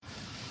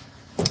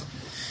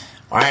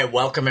All right,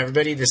 welcome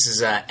everybody. This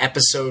is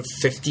episode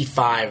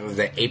 55 of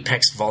the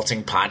Apex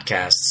Vaulting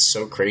Podcast.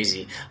 So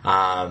crazy.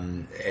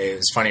 It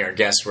was funny, our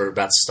guests were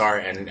about to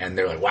start and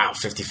they're like, wow,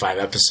 55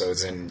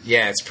 episodes. And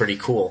yeah, it's pretty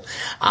cool.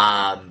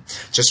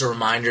 Just a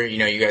reminder,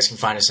 you guys can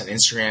find us on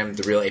Instagram,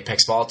 The Real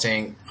Apex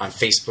Vaulting, on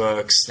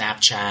Facebook,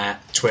 Snapchat,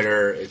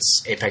 Twitter.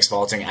 It's Apex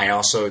Vaulting. I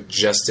also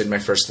just did my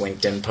first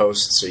LinkedIn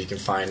post, so you can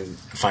find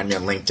me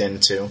on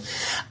LinkedIn too.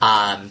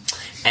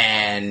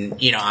 And,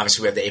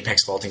 obviously we have the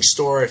Apex Vaulting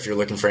store. If you're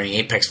looking for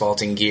any Apex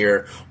Vaulting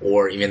gear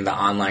or even the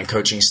online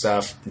coaching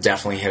stuff,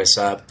 definitely hit us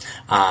up.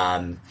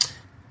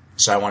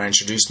 So I want to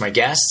introduce my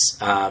guests.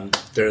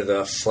 They're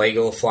the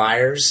Fleigle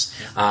Flyers,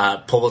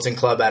 Pole Vaulting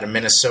Club out of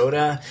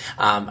Minnesota.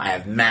 I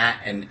have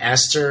Matt and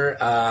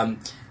Esther.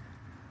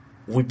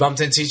 We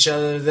bumped into each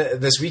other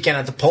this weekend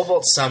at the Pole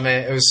Vault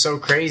Summit. It was so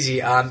crazy.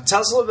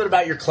 Tell us a little bit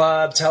about your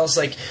club. Tell us,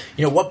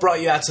 what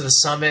brought you out to the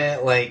summit,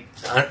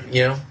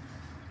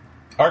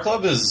 Our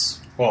club is,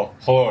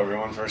 hello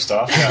everyone, first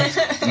off.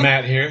 Yeah,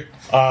 Matt here.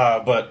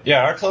 But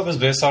yeah, our club is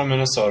based out of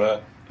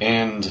Minnesota,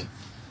 and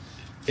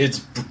it's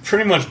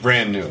pretty much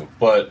brand new.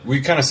 But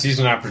we kind of seized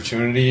an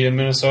opportunity in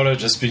Minnesota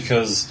just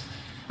because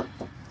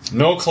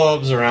no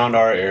clubs around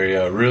our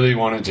area really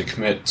wanted to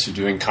commit to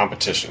doing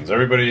competitions.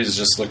 Everybody is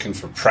just looking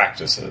for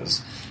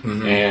practices.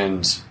 Mm-hmm.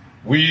 And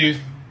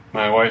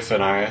my wife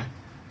and I,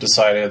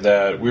 decided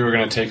that we were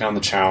going to take on the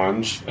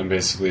challenge and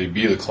basically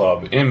be the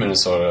club in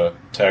Minnesota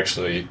to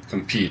actually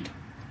compete.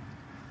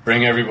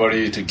 Bring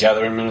everybody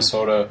together in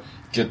Minnesota,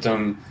 get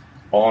them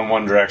all in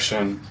one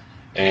direction,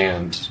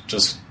 and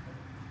just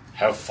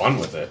have fun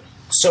with it.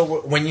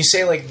 So when you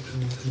say,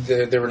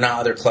 there were not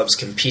other clubs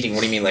competing,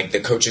 what do you mean?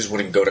 The coaches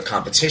wouldn't go to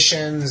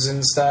competitions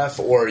and stuff?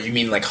 Or you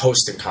mean,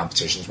 hosting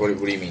competitions? What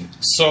do you mean?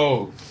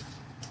 So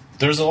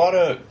there's a lot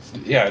of...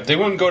 Yeah, they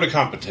wouldn't go to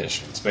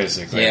competitions,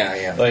 basically.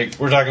 Yeah.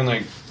 We're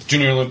talking,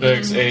 Junior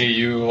Olympics,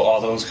 AAU,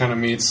 all those kind of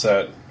meets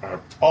that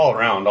are all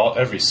around,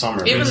 every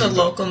summer. Even basically. The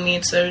local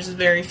meets, there's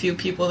very few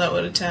people that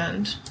would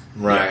attend.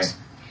 Right.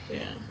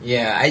 Yes.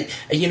 Yeah.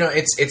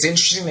 It's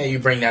interesting that you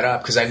bring that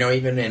up, because I know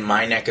even in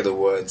my neck of the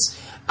woods,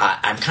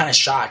 I'm kind of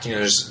shocked.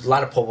 There's a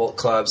lot of pole vault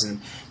clubs,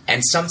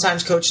 and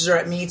sometimes coaches are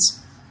at meets,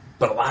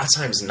 but a lot of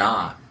times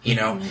not.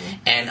 Mm-hmm.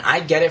 And I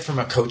get it from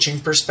a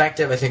coaching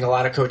perspective. I think a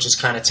lot of coaches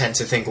kind of tend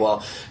to think,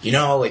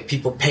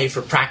 people pay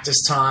for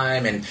practice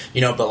time and,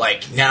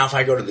 but now if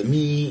I go to the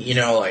meet,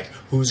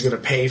 who's going to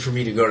pay for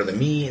me to go to the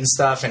meet and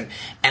stuff. And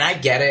I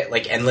get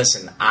it. And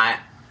listen,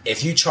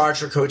 if you charge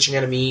for coaching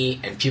at a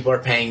meet and people are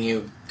paying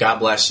you, God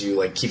bless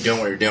you, keep doing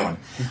what you're doing.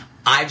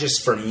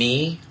 For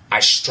me, I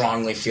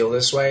strongly feel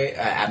this way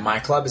at my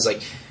club is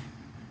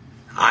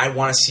I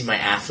want to see my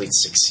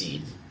athletes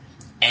succeed.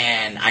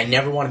 And I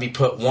never want to be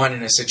put,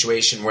 in a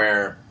situation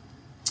where,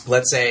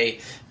 let's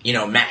say,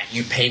 Matt,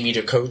 you pay me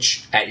to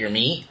coach at your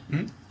meet,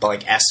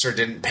 but, Esther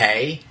didn't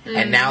pay. Mm-hmm.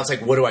 And now it's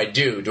what do I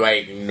do? Do I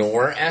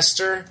ignore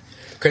Esther?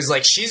 Because,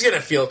 she's going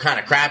to feel kind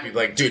of crappy.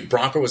 Dude,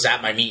 Branko was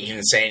at my meet. He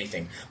didn't say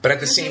anything. But at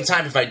the same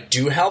time, if I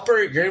do help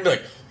her, you're going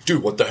to be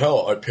dude, what the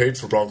hell? I paid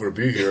for Branko to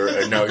be here,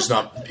 and now he's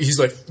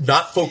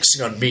not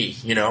focusing on me,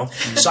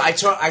 So I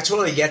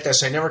totally get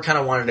this. I never kind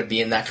of wanted to be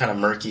in that kind of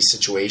murky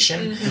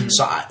situation. Mm-hmm.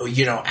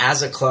 So,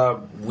 as a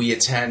club, we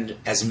attend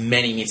as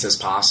many meets as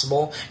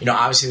possible.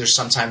 Obviously there's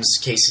sometimes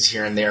cases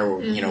here and there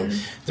where,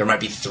 there might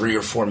be 3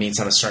 or 4 meets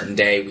on a certain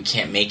day. We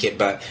can't make it,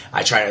 but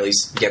I try to at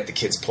least get the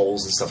kids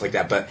polls and stuff like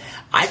that. But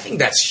I think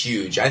that's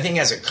huge. I think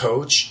as a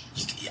coach,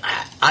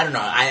 I don't know.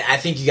 I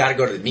think you got to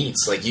go to the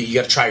meets. You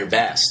got to try your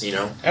best,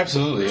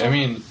 Absolutely. I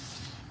mean,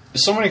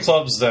 so many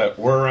clubs that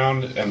were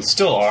around and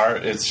still are,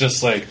 it's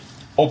just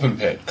open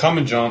pit. Come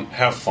and jump,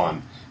 have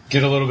fun,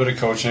 get a little bit of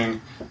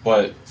coaching.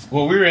 But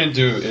what we're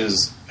into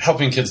is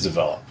helping kids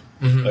develop.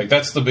 Mm-hmm.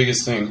 That's the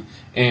biggest thing.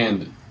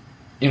 And,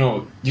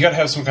 you got to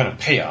have some kind of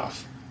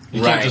payoff.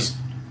 You can't just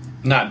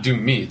not do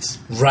meets.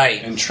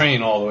 Right. And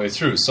train all the way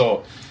through.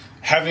 So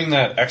having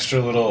that extra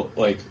little,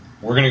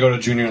 we're going to go to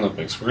Junior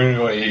Olympics. We're going to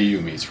go to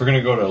AAU meets. We're going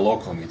to go to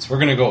local meets. We're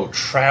going to go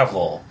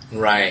travel.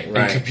 Right.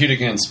 And compete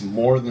against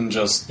more than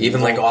just...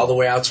 Even local. All the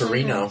way out to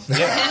Reno.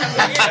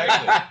 Yeah,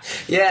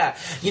 exactly. Yeah.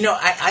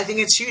 I think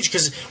it's huge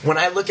because when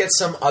I look at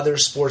some other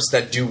sports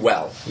that do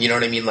well, you know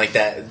what I mean?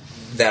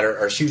 That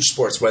are huge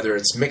sports, whether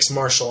it's mixed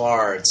martial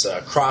arts,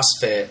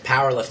 CrossFit,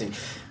 powerlifting,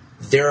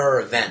 there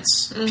are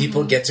events. Mm-hmm.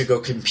 People get to go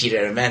compete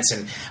at events.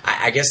 And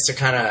I guess to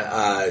kind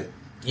of...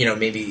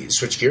 maybe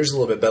switch gears a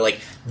little bit, but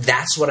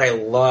that's what I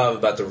love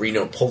about the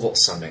Reno Pole Vault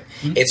Summit.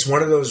 Mm-hmm. It's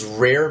one of those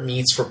rare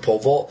meets for pole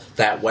vault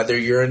that whether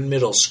you're in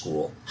middle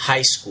school,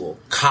 high school,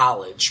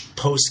 college,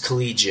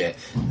 post-collegiate,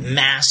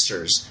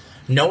 masters,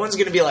 no one's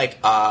going to be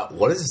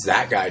what is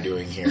that guy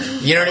doing here?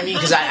 You know what I mean?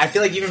 Because I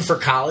feel even for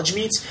college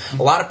meets,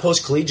 a lot of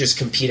post-collegiats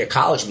compete at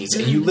college meets.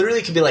 And you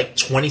literally could be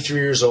 23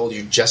 years old,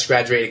 you just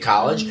graduated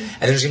college,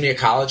 and there's going to be a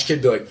college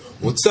kid be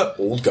what's that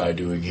old guy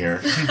doing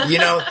here?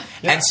 Yeah.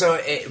 And so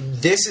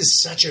this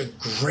is such a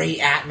great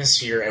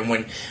atmosphere. And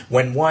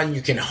when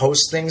you can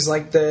host things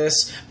like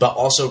this, but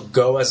also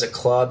go as a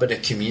club and a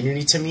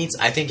community to meets,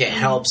 I think it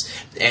helps.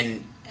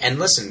 And and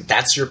listen,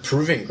 that's your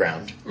proving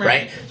ground,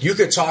 right? You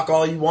could talk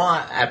all you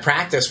want at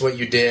practice what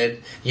you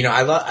did. You know,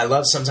 I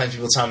love sometimes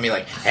people telling me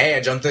like, hey, I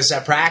jumped this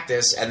at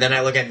practice, and then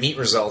I look at meet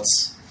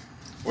results.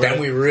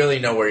 Then we really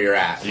know where you're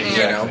at, you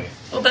know?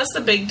 Well, that's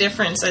the big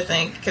difference, I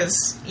think,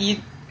 because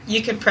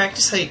you can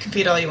practice how you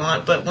compete all you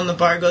want, but when the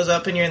bar goes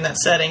up and you're in that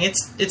setting,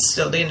 it's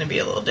still going to be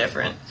a little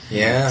different.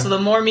 Yeah. So the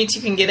more meets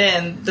you can get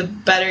in, the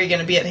better you're going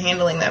to be at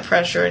handling that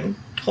pressure and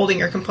holding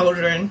your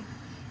composure and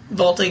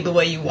vaulting the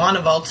way you want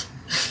to vault.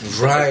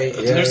 Right.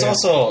 Yeah, There's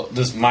also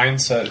this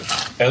mindset,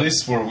 at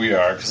least where we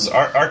are, because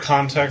our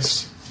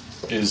context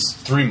is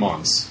 3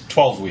 months,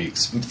 12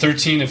 weeks,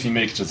 13 if you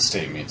make it to the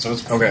state meet. So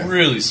it's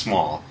really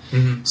small.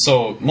 Mm-hmm.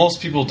 So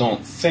most people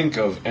don't think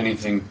of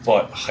anything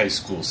but high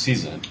school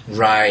season.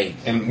 Right.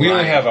 And we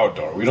only have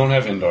outdoor. We don't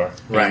have indoor.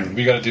 Right. And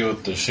we got to deal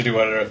with the shitty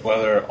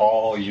weather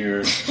all year.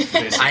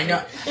 Basically. I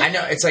know.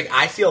 It's like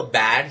I feel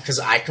bad because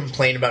I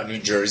complain about New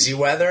Jersey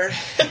weather,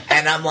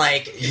 and I'm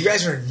like, you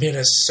guys are in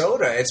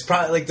Minnesota. It's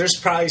probably like there's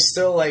probably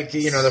still like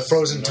the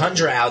frozen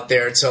tundra out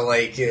there till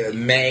like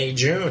May,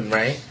 June,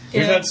 right?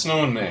 We've had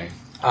snow in May.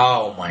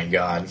 Oh my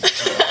God.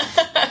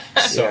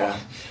 So,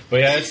 but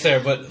yeah, it's there.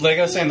 But like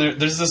I was saying,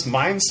 there's this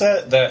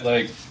mindset that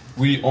like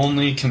we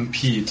only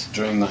compete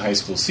during the high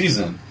school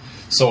season.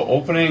 So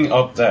opening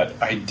up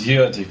that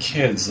idea to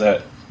kids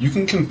that you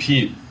can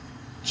compete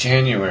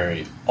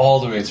January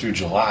all the way through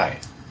July.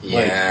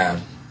 Yeah.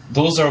 Like,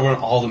 those are when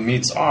all the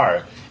meets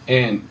are.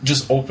 And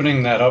just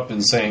opening that up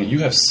and saying you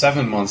have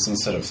 7 months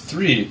instead of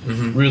 3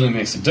 really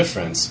makes a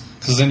difference.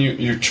 Because then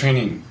you're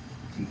training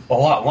a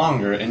lot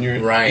longer and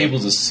you're able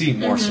to see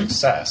more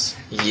success.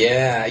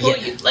 Yeah. Well,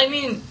 I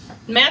mean,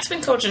 Matt's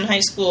been coaching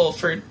high school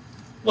for,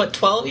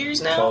 12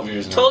 years now? 12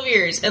 years now. 12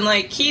 years. And,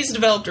 he's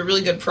developed a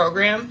really good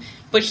program,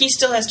 but he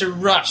still has to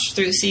rush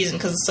through the season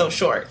because it's so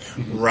short.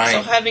 Right.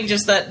 So having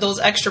just those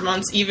extra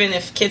months, even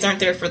if kids aren't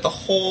there for the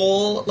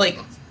whole,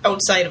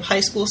 outside of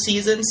high school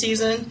season,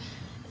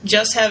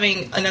 just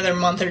having another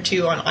month or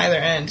 2 on either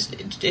end,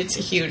 it's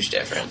a huge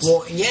difference.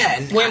 Well, yeah.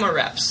 And way more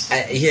reps.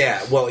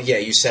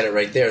 You said it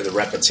right there, the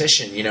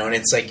repetition, and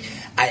it's like,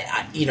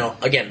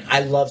 again,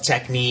 I love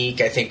technique.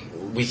 I think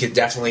we could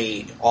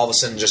definitely all of a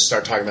sudden just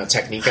start talking about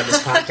technique on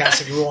this podcast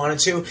if we wanted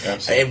to.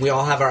 Absolutely. And we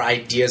all have our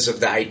ideas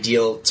of the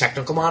ideal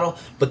technical model.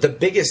 But the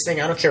biggest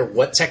thing, I don't care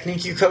what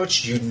technique you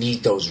coach, you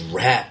need those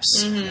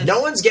reps. Mm-hmm.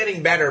 No one's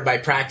getting better by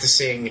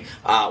practicing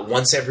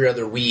once every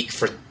other week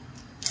for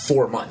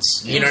 4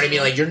 months. You know what I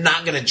mean? Like, you're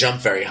not going to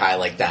jump very high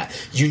like that.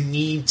 You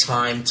need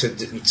time to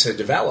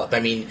develop.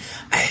 I mean,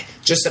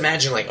 just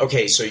imagine,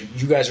 okay, so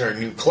you guys are a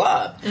new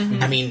club.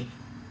 Mm-hmm. I mean,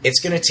 it's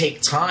going to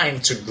take time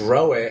to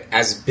grow it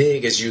as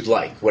big as you'd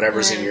like,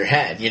 whatever's in your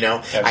head,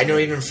 Absolutely. I know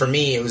even for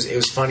me, it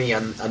was funny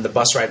on the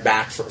bus ride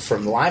back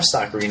from the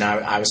livestock arena,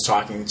 I was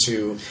talking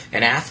to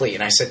an athlete,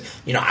 and I said,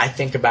 I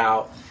think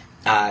about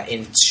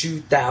in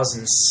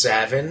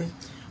 2007,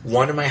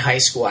 one of my high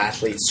school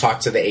athletes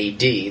talked to the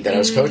AD that I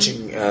was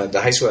coaching, the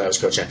high school that I was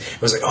coaching at.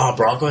 It was like,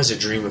 Branko has a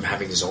dream of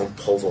having his own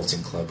pole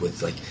vaulting club with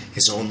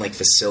his own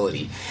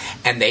facility.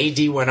 And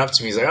the AD went up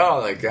to me. He's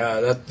like,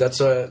 that's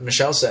what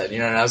Michelle said,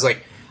 and I was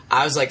like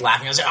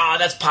laughing. I was like,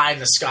 that's pie in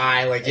the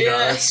sky.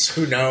 That's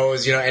who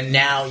knows, and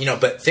now,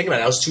 but think about it.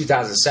 That was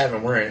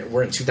 2007.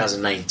 We're in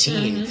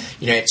 2019.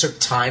 Mm-hmm. It took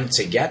time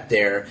to get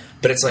there,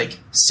 but it's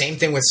same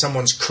thing with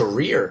someone's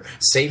career.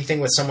 Same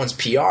thing with someone's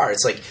PR.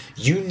 It's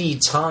you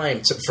need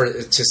time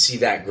to see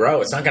that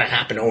grow. It's not going to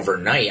happen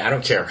overnight. I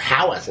don't care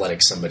how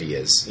athletic somebody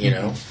is,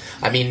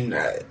 I mean,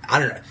 I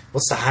don't know.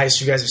 What's the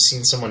highest you guys have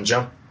seen someone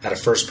jump at a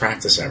first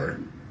practice ever?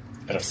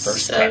 At a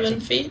first 7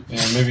 practice. feet?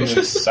 Yeah, maybe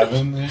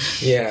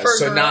 7-ish. Yeah,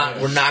 so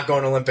we're not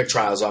going to Olympic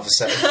trials off of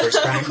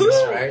first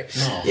practice, right?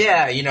 No.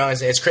 Yeah,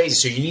 it's crazy.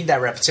 So you need that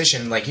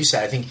repetition. Like you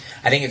said, I think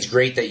it's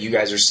great that you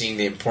guys are seeing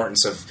the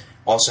importance of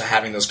also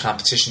having those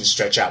competitions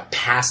stretch out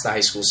past the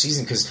high school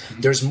season, because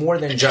there's more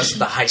than just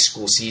the high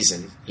school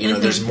season.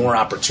 There's more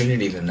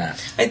opportunity than that.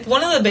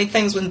 One of the big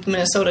things with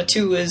Minnesota,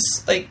 too,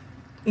 is,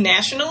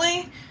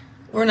 nationally,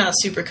 we're not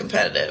super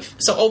competitive.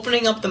 So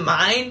opening up the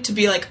mind to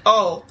be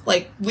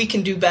we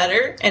can do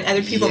better, and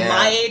other people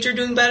my age are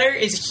doing better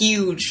is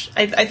huge.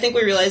 I think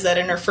we realized that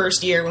in our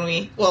first year when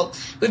we've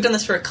done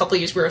this for a couple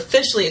of years. We're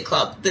officially a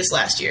club this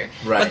last year.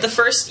 Right. But the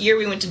first year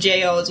we went to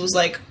JOs was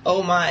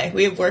oh my,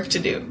 we have work to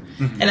do.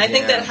 And I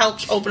think that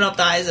helped open up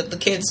the eyes of the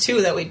kids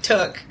too that we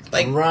took.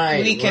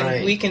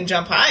 We can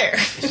jump higher.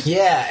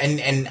 Yeah,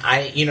 and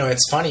I,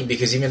 it's funny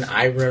because even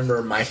I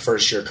remember my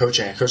first year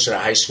coaching. I coached at a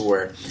high school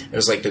where it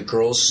was the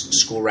girls'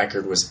 school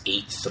record was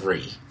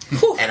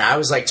 8.3, and I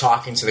was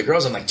talking to the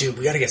girls. I'm like, dude,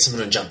 we got to get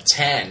someone to jump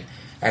 10.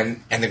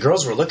 And the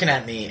girls were looking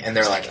at me and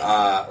they're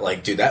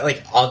dude,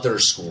 that other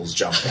schools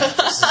jump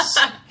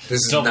that.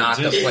 This is not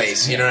the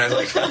place,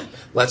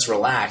 let's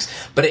relax.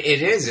 But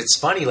it's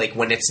funny,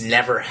 when it's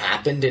never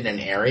happened in an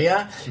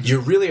area, you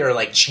really are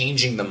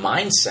changing the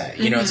mindset.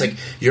 It's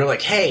you're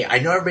hey, I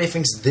know everybody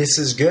thinks this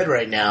is good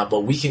right now,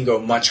 but we can go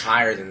much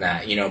higher than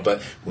that,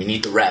 but we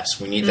need the reps,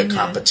 we need the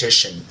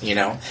competition,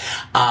 Go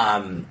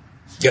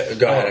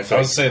ahead. I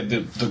would say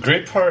the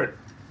great part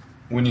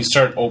when you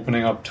start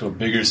opening up to a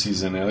bigger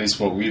season, at least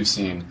what we've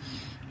seen,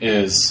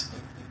 is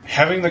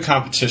having the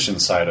competition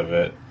side of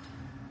it.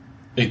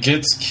 It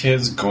gets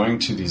kids going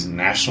to these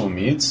national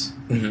meets,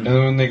 and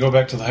then when they go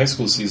back to the high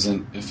school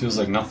season, it feels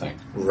like nothing.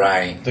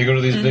 Right. They go to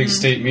these big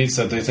state meets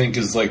that they think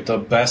is like the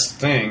best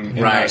thing in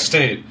their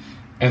state,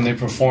 and they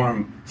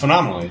perform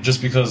phenomenally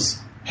just because,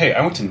 hey,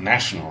 I went to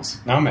nationals.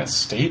 Now I'm at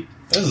state?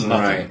 This is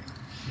nothing.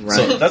 Right.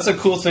 So that's a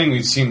cool thing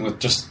we've seen with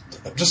just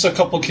a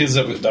couple kids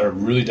that are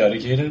really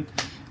dedicated,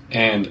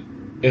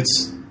 and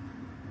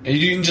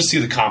you can just see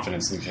the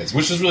confidence in the kids,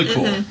 which is really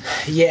cool.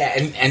 Yeah,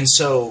 and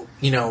so,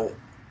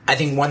 I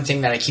think one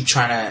thing that I keep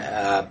trying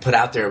to put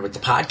out there with the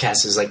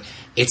podcast is, like,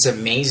 it's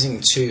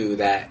amazing, too,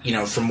 that,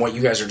 from what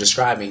you guys are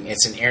describing,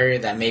 it's an area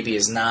that maybe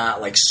is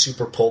not, like,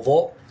 super pole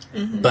vault,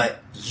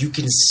 but you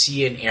can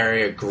see an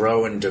area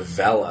grow and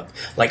develop.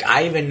 Like,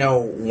 I even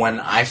know when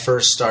I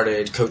first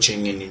started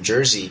coaching in New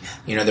Jersey,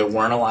 there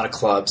weren't a lot of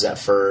clubs at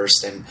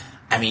first, and,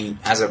 I mean,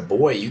 as a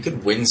boy, you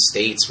could win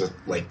states with,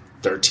 like,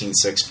 13,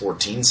 6,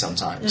 14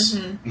 sometimes,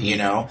 and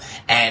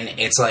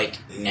it's like,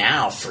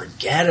 now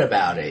forget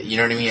about it. You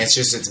know what I mean?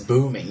 It's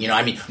booming. We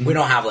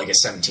don't have like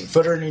a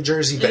 17-footer in New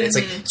Jersey, but it's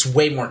like, it's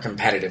way more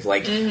competitive.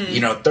 Like,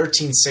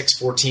 13, 6,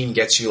 14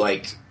 gets you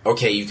like,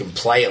 okay, you can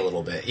play a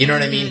little bit. You know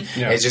what I mean?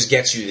 Yeah. It just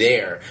gets you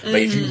there.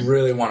 But if you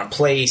really want to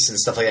place and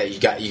stuff like that,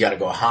 you got to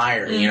go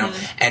higher,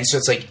 And so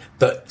it's like,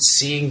 but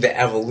seeing the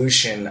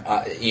evolution,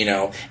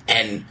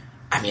 and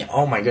I mean,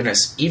 oh my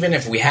goodness, even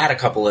if we had a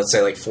couple, let's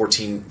say like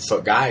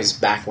 14-foot guys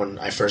back when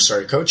I first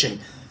started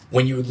coaching,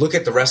 when you would look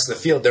at the rest of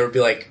the field, there would be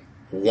like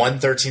one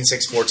 13,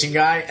 6, 14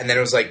 guy, and then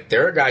it was like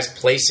there are guys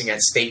placing at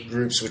state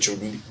groups which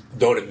would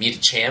go to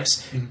meet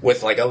champs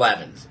with like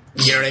 11.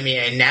 You know what I mean?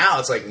 And now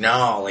it's like,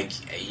 no, like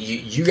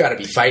you got to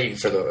be fighting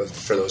for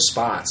those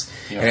spots.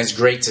 Yeah. And it's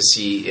great to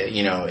see,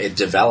 it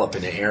develop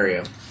in an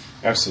area.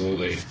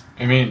 Absolutely.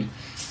 I mean,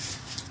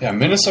 yeah,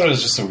 Minnesota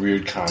is just a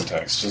weird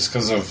context just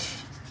because of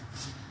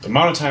the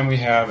amount of time we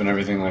have and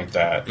everything like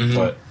that,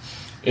 but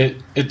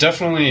it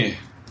definitely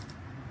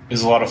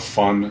is a lot of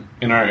fun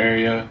in our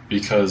area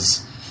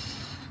because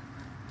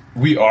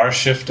we are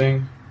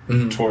shifting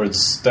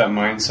towards that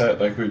mindset,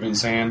 like we've been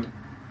saying.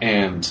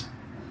 And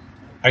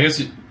I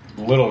guess a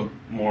little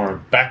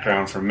more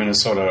background for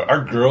Minnesota.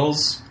 Our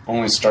girls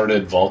only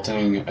started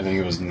vaulting, I think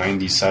it was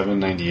 97,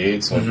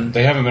 98, so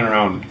they haven't been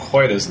around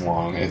quite as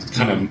long. It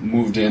kind of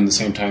moved in the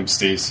same time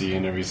Stacy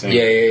and everything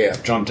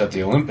jumped at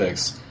the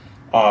Olympics.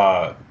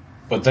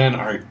 But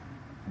then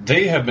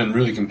they have been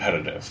really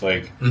competitive.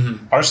 Like,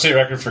 our state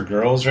record for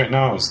girls right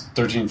now is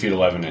 13 feet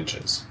 11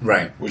 inches.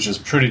 Right. Which is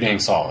pretty dang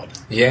solid.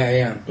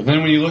 Yeah. But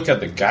then when you look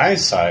at the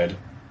guys' side,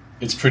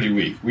 it's pretty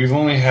weak. We've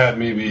only had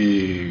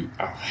maybe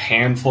a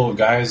handful of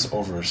guys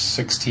over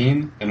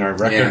 16, and our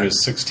record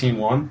is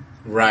 16-1.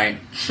 Right.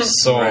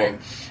 So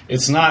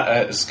it's not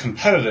as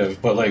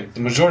competitive, but, like, the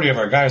majority of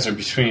our guys are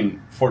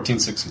between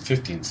 14-6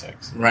 and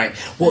 15-6. Right.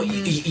 Well,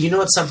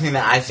 it's something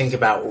that I think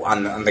about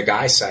on the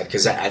guy side,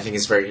 because I think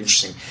it's very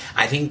interesting.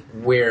 I think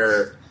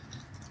where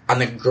on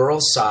the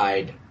girls'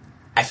 side,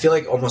 I feel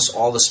like almost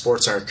all the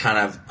sports are kind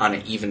of on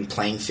an even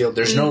playing field.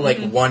 There's no like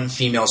one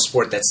female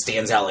sport that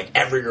stands out, like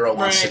every girl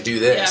wants to do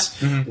this.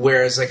 Yeah.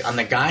 Whereas like on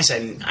the guy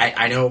side,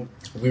 I know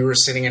we were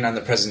sitting in on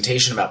the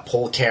presentation about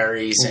pole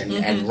carries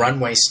and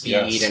runway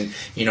speed and,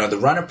 the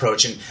run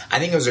approach. And I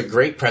think it was a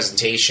great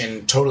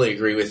presentation. Totally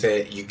agree with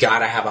it. You got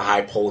to have a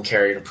high pole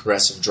carry and a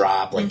progressive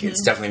drop. Like,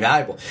 it's definitely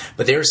valuable.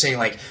 But they were saying,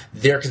 like,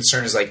 their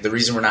concern is, like, the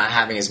reason we're not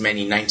having as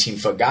many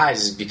 19-foot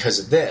guys is because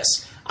of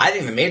this. I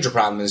think the major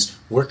problem is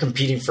we're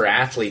competing for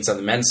athletes on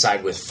the men's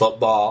side with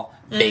football,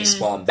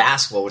 baseball, and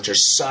basketball, which are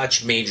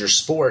such major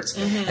sports.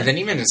 And then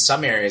even in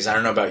some areas, I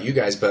don't know about you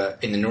guys,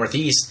 but in the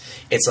Northeast,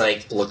 it's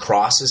like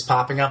lacrosse is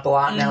popping up a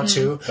lot now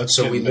too. That's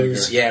so we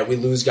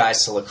lose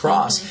guys to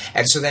lacrosse.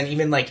 And so then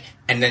even like,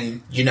 and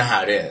then you know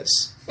how it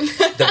is.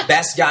 The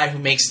best guy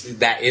who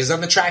that is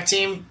on the track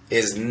team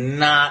is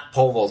not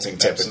pole vaulting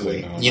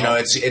typically.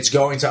 It's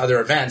going to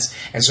other events,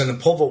 and so in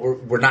the pole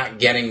vault we're not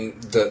getting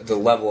the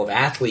level of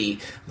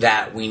athlete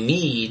that we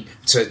need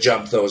to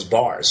jump those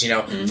bars.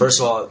 First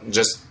of all,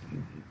 just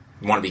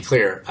want to be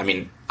clear. I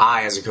mean,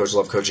 I as a coach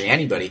love coaching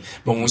anybody,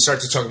 but when we start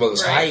to talk about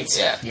those heights,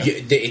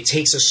 it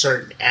takes a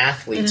certain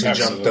athlete to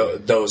jump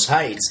those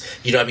heights.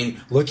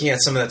 Looking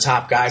at some of the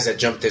top guys that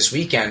jumped this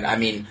weekend, I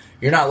mean,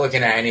 you're not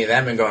looking at any of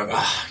them and going,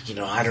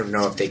 I don't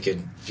know if they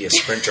could be a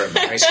sprinter in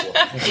high school.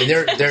 I mean,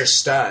 they're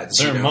studs.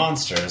 They're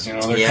monsters. They're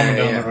coming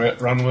down the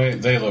runway.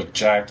 They look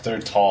jacked.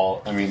 They're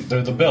tall. I mean,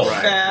 they're the build.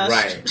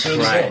 Right.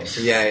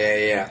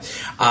 Yeah.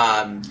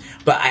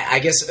 But I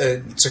guess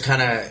to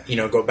kind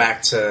of go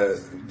back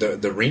to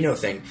the Reno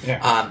thing.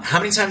 Yeah. How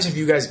many times have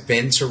you guys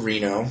been to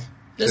Reno?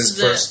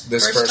 This first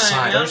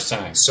time. First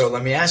time. So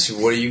let me ask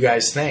you, what do you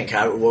guys think?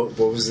 What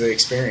was the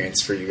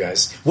experience for you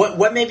guys?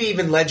 What maybe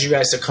even led you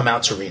guys to come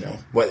out to Reno?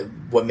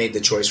 What made the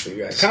choice for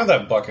you guys? Kind of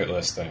that bucket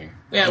list thing.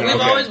 Yeah, we've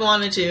always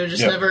wanted to,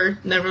 just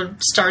never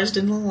stars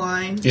didn't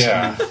align.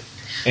 Yeah,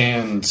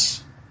 and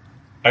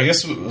I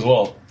guess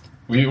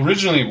we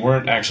originally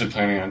weren't actually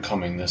planning on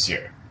coming this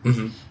year.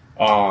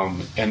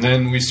 And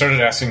then we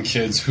started asking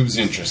kids who's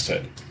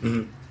interested.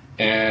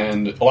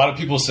 And a lot of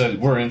people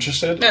said, we're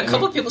interested. Yeah, a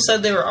couple of people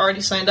said they were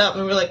already signed up,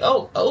 and we were like,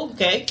 oh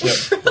okay.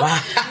 Yeah.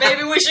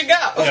 Maybe we should go.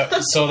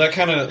 Yeah, so that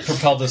kind of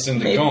propelled us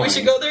into Maybe going. we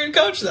should go there and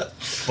coach them.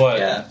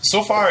 But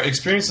so far,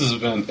 experiences have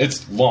been,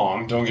 it's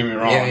long, don't get me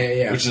wrong,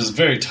 which is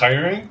very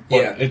tiring,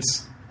 but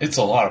it's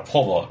a lot of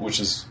pole vault, which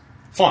is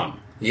fun.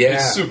 Yeah.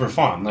 It's super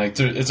fun. Like,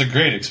 it's a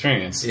great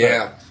experience.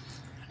 Yeah.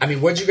 I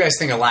mean, what did you guys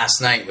think of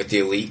last night with the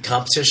elite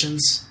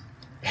competitions?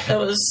 That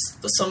was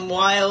some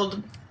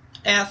wild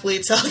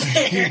athletes out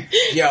there.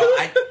 Yo,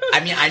 I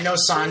mean, I know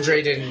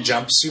Sandre didn't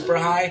jump super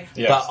high,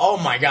 but oh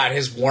my god,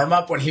 his warm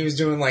up when he was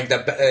doing like the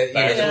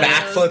the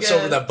backflips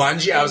over the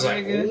bungee, I was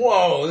like,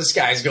 whoa, this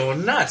guy's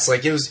going nuts!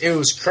 Like it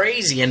was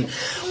crazy. And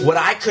what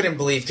I couldn't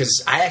believe,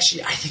 because I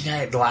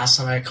think the last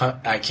time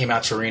I came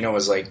out to Reno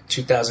was like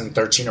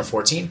 2013 or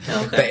 14.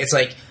 Okay. But it's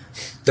like,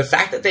 the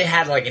fact that they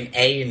had like an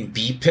A and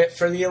B pit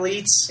for the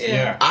elites,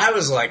 I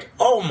was like,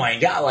 oh my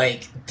god,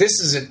 like this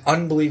is an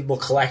unbelievable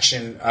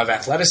collection of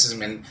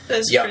athleticism. And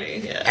that's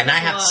pretty, and I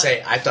have to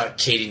say, I thought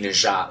Katie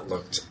Najat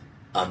looked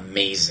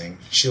amazing.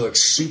 She looked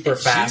super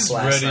fast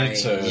last night.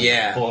 She's ready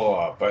to blow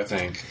up, I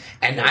think.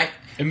 And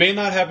it may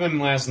not happen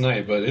last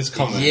night, but it's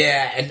coming.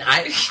 Yeah, and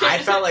I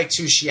felt like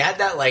too, she had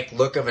that like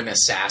look of an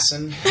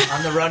assassin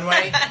on the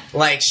runway.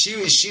 Like she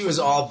was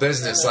all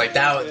business. Like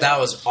that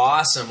was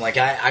awesome. Like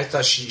I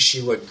thought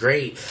she looked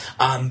great.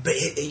 But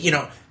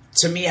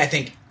to me, I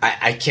think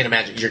I can't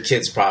imagine, your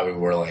kids probably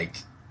were like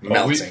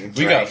melting.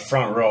 We got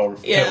front row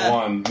pit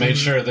one. Made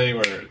sure they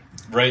were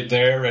right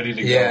there, ready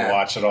to go and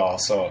watch it all.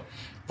 So,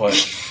 but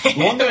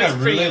one thing I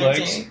really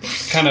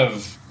liked, kind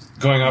of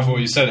going off of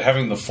what you said,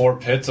 having the 4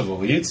 pits of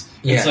elites,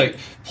 it's like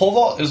pole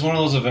vault is one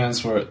of those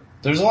events where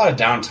there's a lot of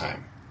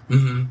downtime.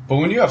 But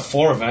when you have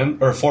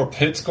 4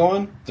 pits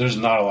going, there's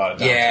not a lot of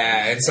downtime.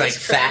 Yeah, it's like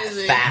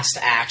fast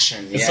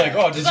action. It's like,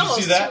 oh, did you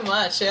see that? Too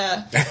much,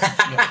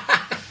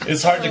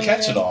 It's hard to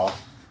catch it all.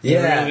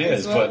 Yeah, it really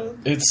is. But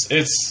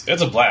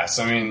it's a blast.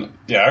 I mean,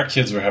 our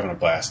kids were having a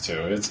blast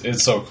too.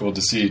 It's so cool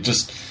to see.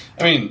 Just,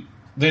 I mean,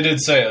 they did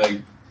say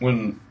like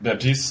when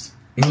Baptiste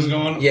was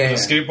going with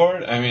the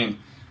skateboard. I mean,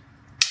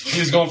 he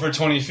was going for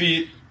 20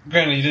 feet.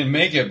 Granted, he didn't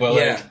make it, but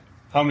like,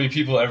 how many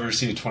people ever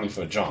see a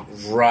 20-foot jump?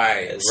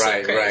 Right.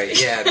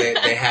 Yeah,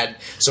 they had.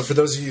 So for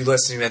those of you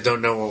listening that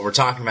don't know what we're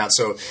talking about,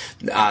 so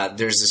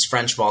there's this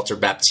French vaulter,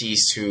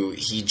 Baptiste, who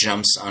he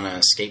jumps on a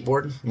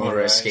skateboard,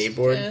 motorized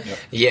skateboard.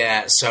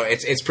 Yeah, so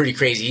it's pretty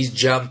crazy. He's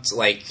jumped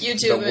like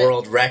the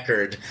world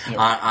record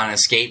on a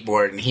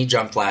skateboard, and he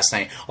jumped last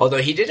night.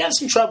 Although he did have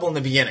some trouble in the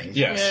beginning.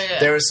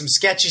 There was some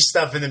sketchy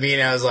stuff in the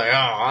beginning. I was like, oh,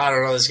 I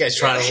don't know, this guy's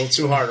trying a little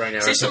too hard right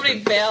now. See somebody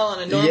bail on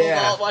a normal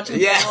vault, watching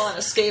bail on a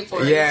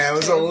skateboard. Yeah, it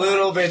was a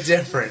little bit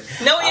different.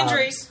 No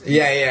injuries.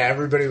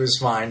 Everybody was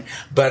fine.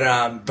 But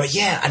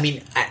yeah, I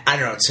mean, I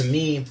don't know. To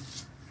me,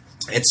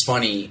 it's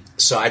funny.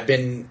 So I've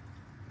been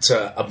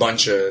to a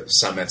bunch of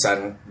summits. I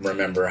don't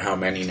remember how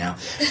many now.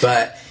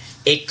 But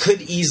it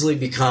could easily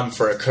become,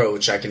 for a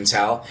coach, I can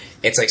tell,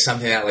 it's like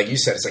something that, like you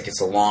said, it's like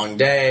it's a long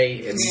day.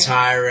 It's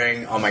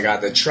tiring. Oh my God,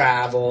 the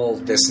travel,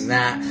 this and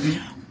that.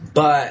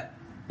 But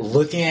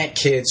looking at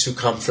kids who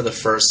come for the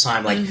first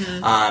time, like,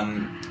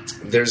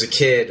 there's a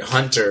kid,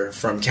 Hunter,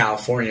 from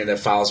California that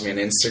follows me on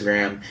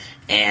Instagram,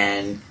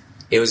 and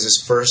it was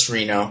his first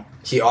Reno.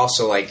 He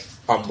also, like,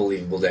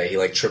 unbelievable day. He,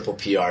 like, triple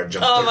PR,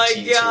 jumped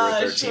 13-2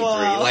 or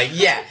 13-3. Like,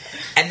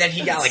 and then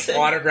he got, like,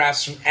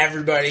 autographs from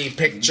everybody,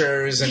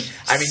 pictures, and,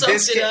 I mean,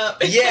 this kid,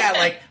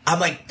 like,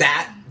 I'm like,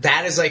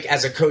 that is, like,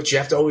 as a coach, you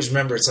have to always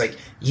remember, it's like,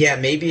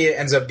 maybe it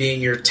ends up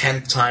being your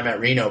 10th time at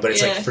Reno, but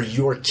it's like, for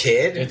your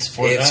kid, it's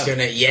for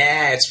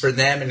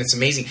them, and it's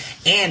amazing.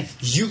 And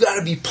you got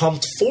to be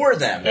pumped for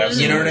them.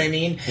 You know what I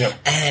mean?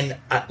 And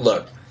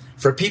look,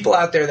 for people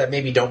out there that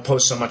maybe don't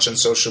post so much on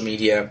social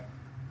media,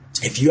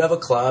 if you have a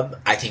club,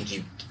 I think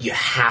you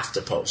have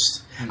to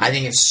post. I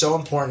think it's so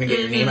important to get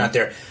your name out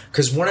there,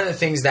 because one of the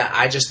things that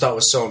I just thought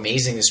was so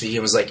amazing this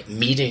weekend was like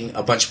meeting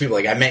a bunch of people.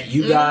 Like, I met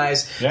you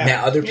guys,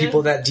 met other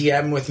people that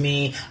DM with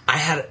me. I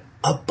had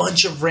a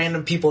bunch of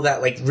random people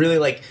that like really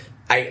like,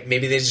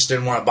 maybe they just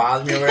didn't want to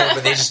bother me or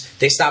whatever, but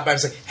they stopped by and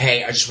was like,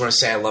 hey, I just want to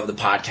say I love the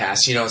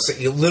podcast. You know, so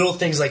little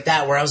things like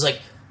that where I was like,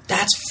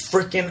 that's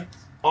freaking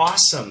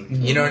awesome.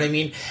 You know what I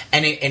mean?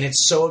 And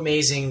it's so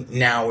amazing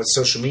now with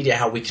social media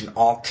how we can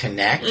all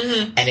connect,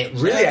 and it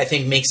really I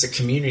think makes the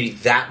community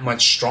that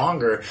much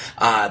stronger,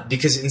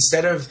 because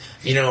instead of,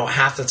 you know,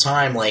 half the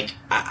time, like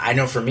I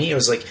know for me it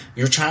was like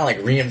you're trying to like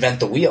reinvent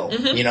the wheel.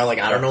 You know, like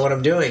I don't know what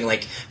I'm doing.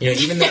 Like, you know,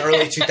 even the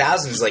early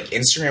 2000s, like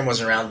Instagram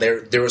wasn't around.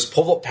 There was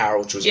Pole Vault Power,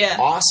 which was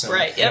awesome,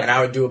 and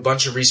I would do a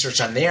bunch of research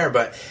on there,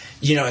 but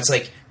you know, it's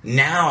like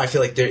now I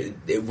feel like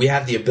we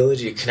have the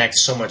ability to connect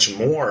so much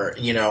more,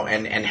 you know,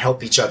 and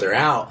help each other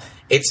out.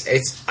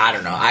 It's I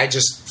don't know.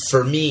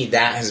 For me,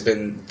 that has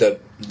been the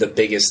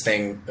biggest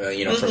thing,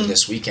 you know, from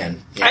this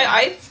weekend. You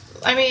know?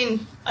 I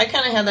mean, I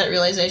kind of had that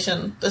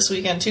realization this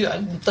weekend, too.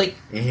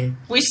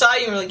 We saw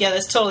you and we're like, yeah,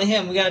 that's totally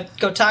him. We got to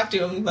go talk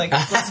to him. Like,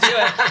 let's do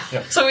it.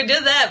 Yep. So we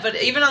did that.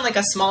 But even on, like,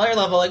 a smaller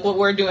level, like what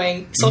we're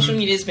doing, social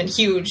media has been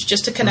huge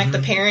just to connect the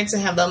parents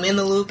and have them in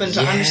the loop and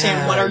to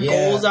understand what our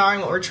goals are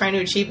and what we're trying to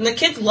achieve. And the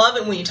kids love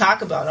it when you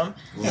talk about them.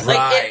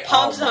 Like, it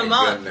pumps them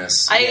up.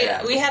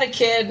 We had a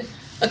kid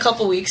a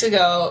couple weeks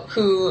ago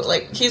who,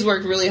 like, he's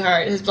worked really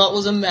hard. His belt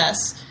was a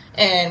mess.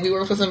 And we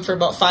worked with him for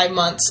about 5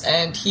 months,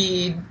 and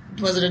he...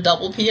 Was it a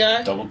double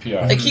PI? Double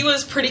PI. Like, he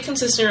was pretty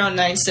consistent around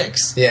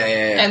 9.6. Yeah.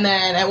 And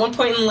then at one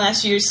point in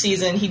last year's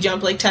season, he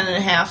jumped like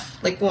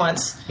 10.5, like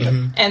once.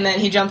 And then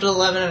he jumped at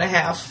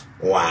 11.5.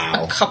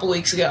 Wow. A couple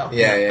weeks ago.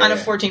 Yeah. On a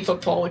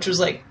 14-foot pole, which was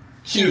like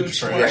huge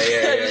for him.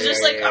 It was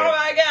just like, oh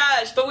my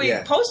gosh. But we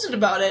posted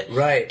about it.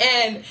 Right.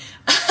 And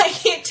I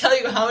can't tell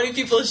you how many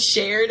people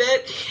shared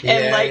it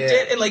and liked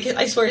it. And, like,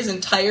 I swear his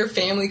entire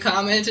family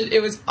commented.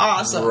 It was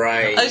awesome.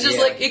 Right. I was just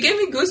like, it gave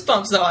me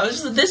goosebumps, though. I was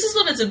just like, this is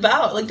what it's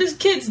about. Like, this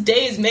kid's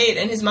day is made.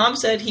 And his mom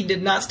said he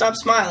did not stop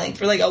smiling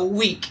for, like, a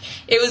week.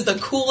 It was the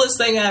coolest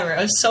thing ever.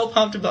 I was so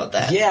pumped about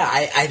that. Yeah,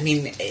 I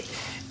mean...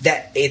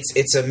 That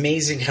it's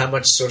amazing how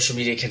much social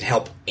media can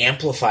help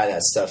amplify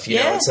that stuff. You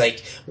know, it's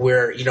like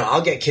where,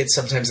 I'll get kids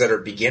sometimes that are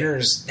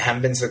beginners,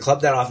 haven't been to the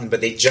club that often,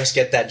 but they just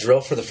get that drill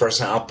for the first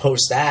time. I'll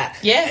post that.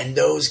 Yeah. And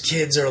those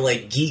kids are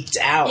like geeked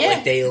out. Yeah.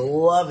 Like they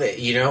love it,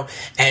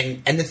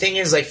 And the thing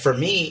is, like, for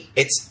me,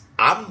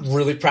 I'm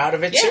really proud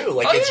of it too.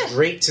 Like, it's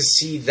great to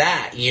see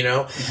that,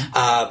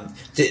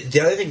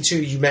 The other thing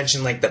too, you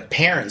mentioned like the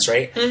parents,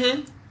 right?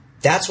 Mm-hmm.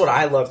 That's what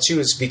I love, too,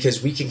 is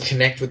because we can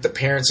connect with the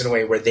parents in a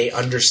way where they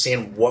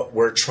understand what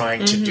we're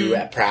trying to do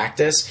at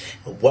practice,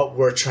 what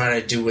we're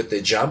trying to do with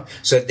the jump,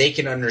 so that they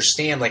can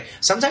understand. Like,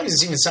 sometimes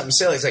it's even something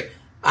silly. It's like,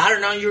 I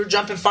don't know, you were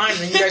jumping fine, and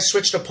then you guys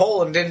switched a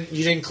pole and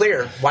you didn't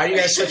clear. Why do you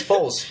guys switch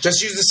poles?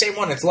 Just use the same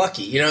one. It's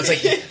lucky. It's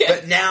like,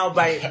 but now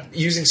by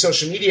using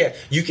social media,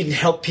 you can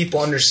help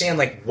people understand,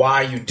 like,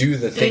 why you do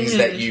the things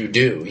that you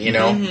do,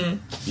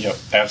 Yep,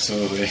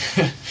 absolutely. I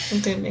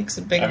think it makes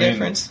a big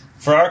difference.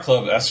 For our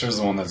club, Esther's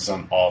the one that's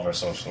done all of our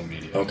social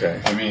media. Okay.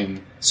 I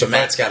mean... So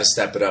Matt's got to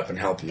step it up and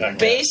help you.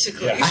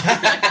 Basically.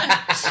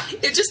 Yeah.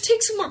 It just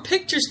takes some more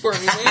pictures for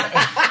me.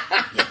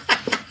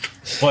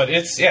 But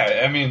it's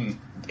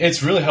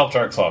really helped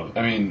our club.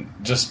 I mean,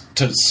 just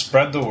to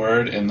spread the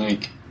word and,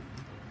 like,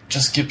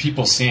 just get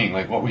people seeing,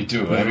 like, what we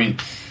do. Mm-hmm. I mean,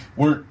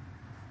 we're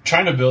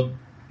trying to build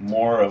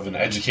more of an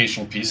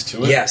educational piece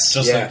to it. Yes.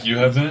 Just like you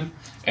have been.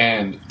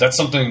 And that's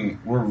something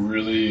we're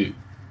really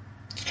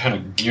kind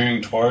of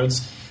gearing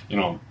towards.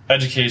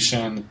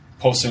 Education,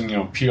 posting,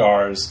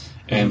 PRs,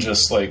 and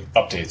just, like,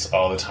 updates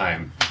all the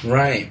time.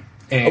 Right.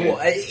 And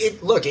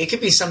it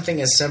could be something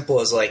as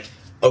simple as, like,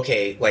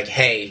 okay, like,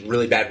 hey,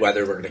 really bad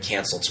weather, we're going to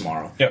cancel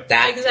tomorrow. Yep.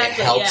 That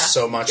helps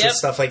so much with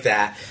stuff like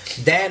that.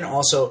 Then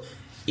also,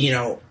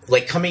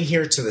 like, coming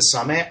here to the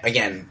summit,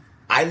 again,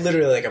 I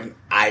literally, like,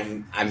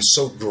 I'm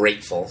so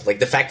grateful. Like,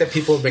 the fact that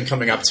people have been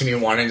coming up to me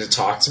and wanting to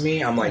talk to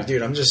me, I'm like,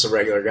 dude, I'm just a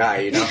regular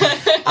guy,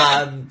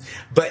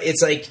 But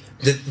it's like,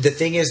 the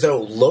thing is, though,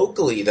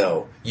 locally,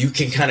 though, you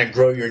can kind of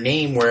grow your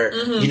name where,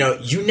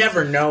 you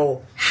never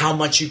know how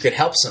much you could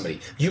help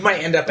somebody. You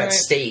might end up at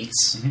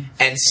States,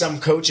 and some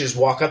coaches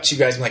walk up to you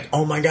guys and be like,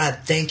 oh my God,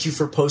 thank you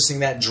for posting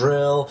that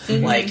drill.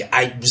 Like,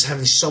 I was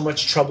having so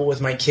much trouble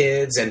with my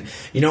kids. And,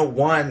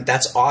 one,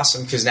 that's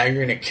awesome because now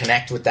you're going to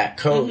connect with that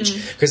coach.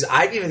 Because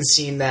I've even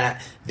seen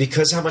that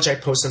because how much I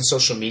post on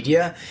social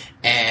media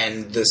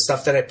and the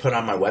stuff that I put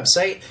on my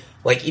website.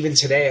 Like, even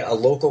today, a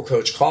local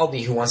coach called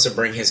me who wants to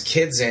bring his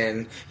kids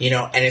in,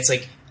 and it's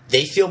like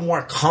they feel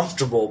more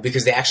comfortable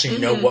because they actually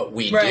know what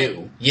we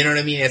do. You know what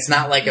I mean? It's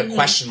not like a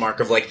question mark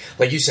of, like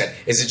you said,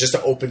 is it just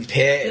an open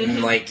pit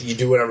and, like, you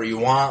do whatever you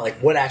want?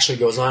 Like, what actually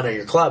goes on at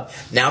your club?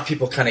 Now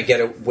people kind of get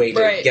a way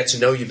to get to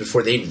know you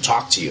before they even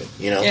talk to you,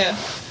 Yeah,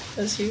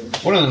 that's huge.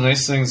 One of the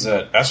nice things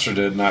that Esther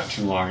did not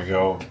too long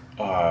ago,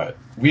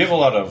 we have a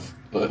lot of...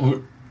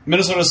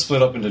 Minnesota's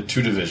split up into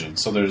two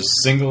divisions. So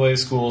there's single A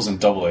schools and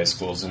double A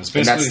schools. And it's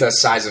basically... And that's the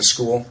size of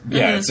school?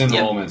 Yeah, it's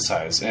enrollment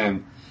size.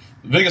 And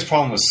the biggest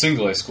problem with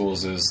single A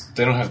schools is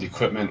they don't have the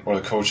equipment or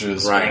the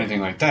coaches or anything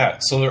like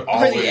that. So they're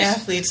always... Or the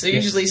athletes. They're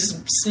usually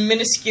just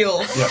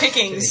minuscule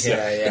pickings.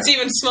 It's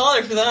even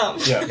smaller for them.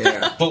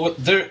 Yeah.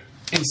 But they're,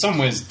 in some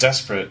ways,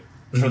 desperate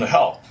for the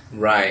help.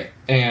 Right.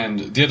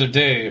 And the other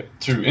day,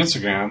 through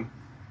Instagram,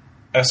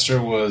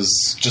 Esther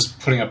was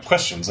just putting up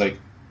questions like,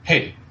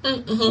 hey,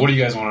 what do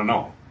you guys want to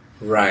know?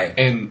 Right.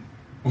 And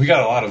we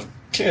got a lot of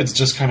kids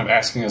just kind of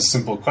asking us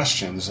simple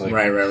questions like,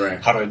 right.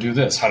 How do I do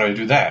this? How do I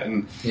do that?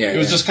 And it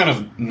was just kind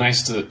of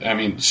nice to, I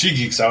mean, she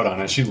geeks out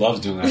on it. She loves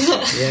doing that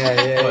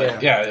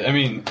stuff. Yeah, I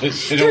mean, You're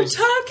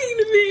talking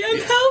to me. I'm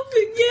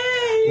helping.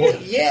 Yay.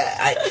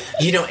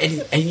 Well,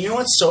 and you know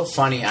what's so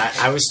funny?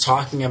 I was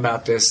talking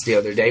about this the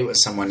other day with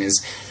someone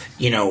is,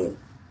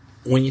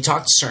 when you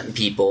talk to certain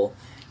people,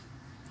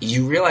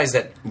 you realize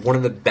that one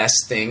of the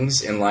best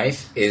things in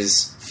life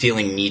is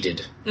feeling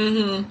needed.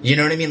 Mm-hmm. You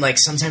know what I mean? Like,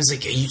 sometimes,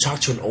 like, you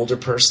talk to an older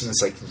person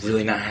that's, like,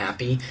 really not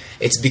happy.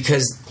 It's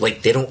because,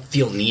 like, they don't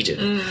feel needed.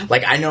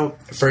 Like, I know,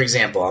 for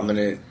example, I'm going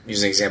to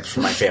use an example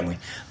from my family.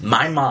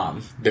 My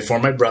mom, before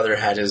my brother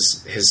had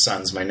his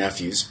sons, my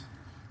nephews,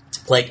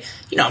 like,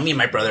 you know, me and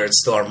my brother,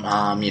 it's still our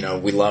mom, you know,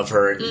 we love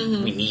her,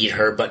 and we need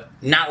her, but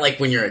not like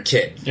when you're a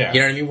kid. Yeah. You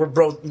know what I mean?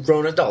 We're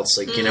grown adults,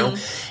 like, you know?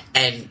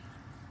 And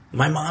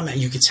my mom,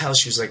 you could tell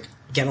she was, like,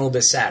 getting a little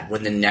bit sad.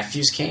 When the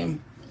nephews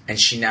came, and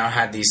she now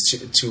had these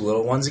two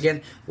little ones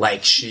again,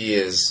 like, she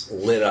is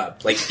lit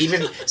up. Like,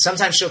 even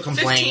sometimes she'll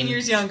complain. 15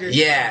 years younger.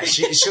 Yeah,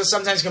 she'll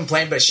sometimes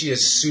complain, but she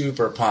is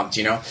super pumped,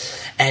 you know?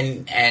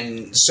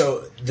 And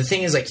so the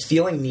thing is, like,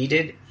 feeling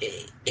needed,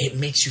 it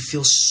makes you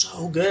feel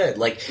so good.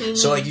 Like,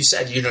 so like you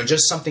said, you know,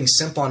 just something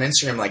simple on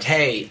Instagram, like,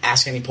 hey,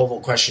 ask any pole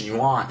vault question you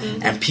want,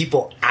 and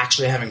people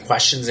actually having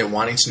questions and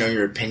wanting to know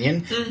your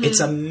opinion,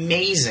 it's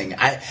amazing.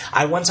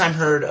 I one time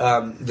heard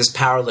this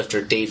power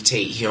lifter, Dave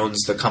Tate, he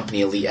owns the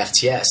company Elite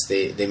FTS,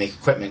 they make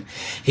equipment.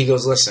 He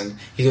goes, listen,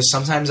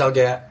 sometimes I'll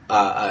get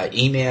an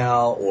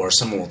email or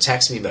someone will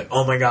text me, but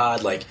oh my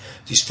God, like,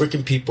 these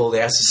freaking people,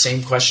 they ask the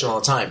same question all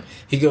the time.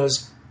 He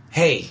goes,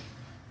 hey,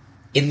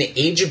 in the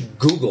age of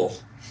Google,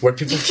 where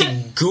people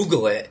can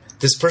Google it,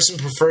 this person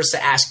prefers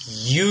to ask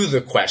you the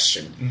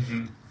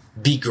question.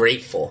 Be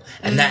grateful.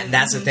 And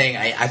that's the thing.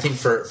 I think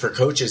for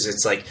coaches,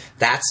 it's like,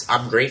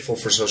 I'm grateful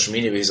for social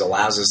media because it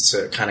allows us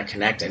to kind of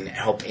connect and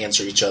help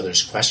answer each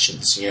other's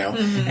questions, you know?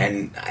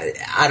 And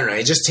I don't know,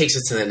 it just takes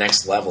it to the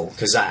next level.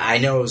 Because I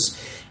know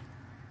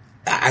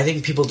I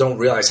think people don't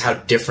realize how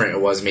different it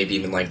was maybe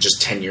even like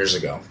just 10 years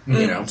ago,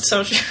 you know?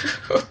 So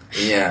true.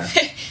 Yeah.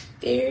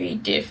 Very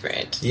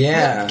different.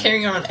 Yeah.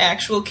 Carrying around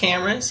actual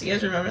cameras. You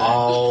guys remember that?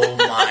 Oh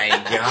my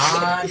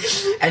God.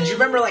 And do you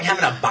remember like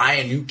having to buy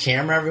a new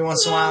camera every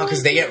once in a while?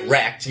 Because they get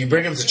wrecked. You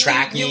bring them to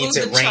track meets,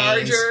 it rains.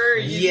 Charger,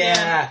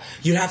 yeah.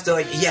 You'd have to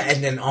like,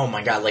 and then, oh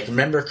my God, like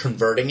remember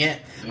converting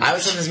it? I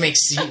would sometimes make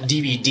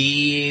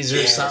DVDs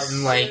or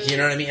something, like, you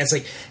know what I mean? It's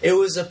like, it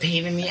was a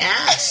pain in the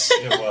ass.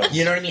 It was.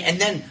 You know what I mean?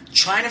 And then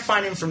trying to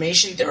find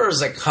information, there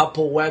was a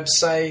couple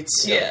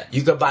websites. Yeah.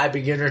 You could buy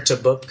beginner to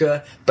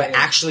Bupka, but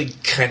actually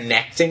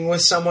connecting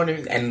with someone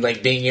and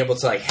like being able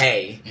to like,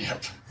 hey,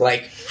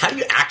 like, how do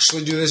you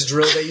actually do this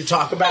drill that you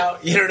talk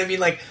about? You know what I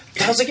mean? Like,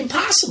 that was like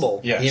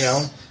impossible. Yes. You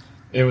know?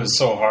 It was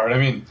so hard. I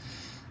mean,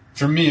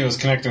 for me, it was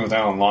connecting with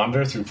Alan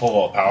Launder through Pole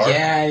Vault Power.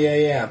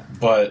 Yeah.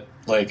 But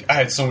like, I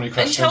had so many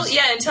questions.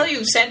 Until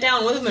you sat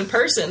down with him in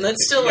person,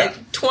 that's still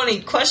like 20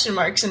 question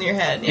marks in your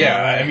head. You know?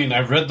 I mean, I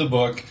read the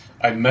book,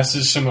 I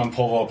messaged him on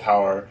Pole Vault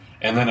Power,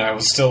 and then I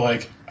was still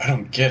like, I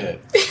don't get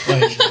it.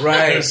 Like,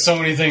 there's so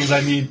many things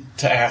I need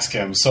to ask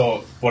him.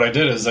 So what I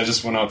did is I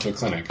just went out to a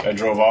clinic. I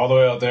drove all the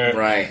way out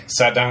there,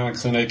 sat down in a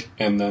clinic,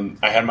 and then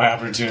I had my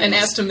opportunity. And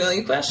asked a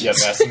million questions.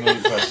 Yes, asked a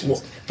million questions.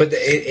 Well, but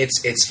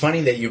it's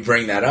funny that you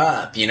bring that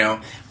up, you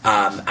know.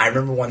 I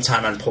remember one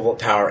time on Pole Vault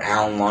Power,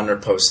 Alan Launder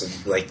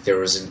posted, like, there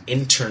was an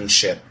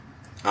internship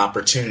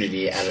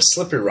opportunity at a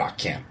Slippery Rock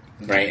camp,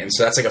 right? And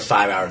so that's like a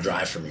 5-hour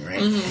drive for me,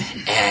 right?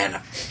 And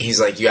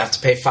he's like, you have to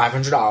pay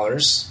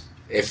 $500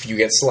 if you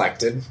get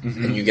selected,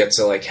 and you get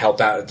to like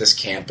help out at this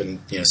camp and,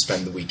 you know,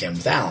 spend the weekend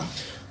with Alan.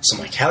 So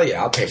I'm like, hell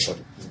yeah, I'll pay for.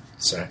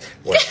 Sorry,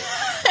 whatever.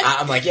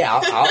 I'm like, yeah,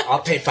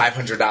 I'll pay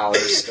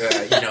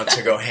 $500, you know,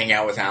 to go hang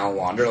out with Alan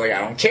Launder. Like, I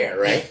don't care,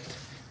 right?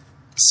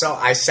 So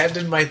I send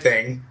in my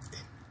thing.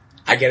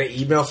 I get an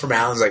email from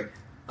Alan. It's like,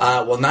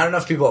 well, not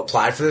enough people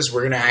applied for this.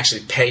 We're going to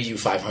actually pay you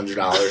 $500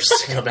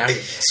 to come out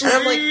here. And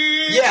I'm like,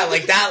 yeah,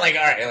 like that, like,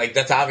 all right, like,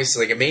 that's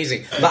obviously, like,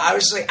 amazing. But I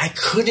was just like, I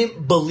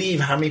couldn't believe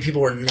how many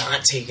people were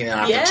not taking the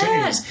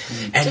opportunities.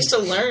 And just to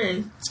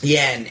learn.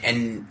 Yeah,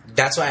 and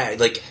that's why,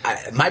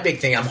 my big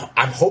thing,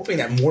 I'm hoping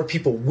that more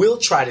people will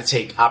try to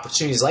take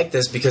opportunities like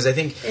this, because I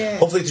think,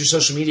 hopefully through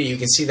social media, you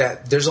can see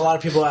that there's a lot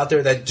of people out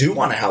there that do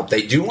want to help.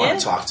 They do want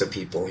to talk to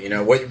people, you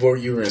know. What were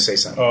you going to say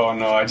something? Oh,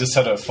 no, I just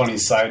had a funny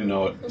side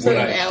note. Was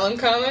that an Alan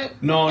comment?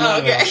 No,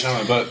 not an Alan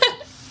comment, but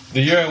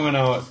the year I went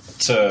out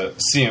to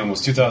see him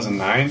was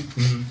 2009,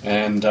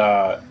 and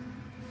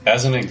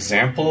as an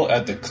example,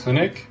 at the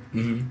clinic,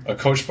 a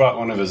coach brought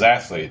one of his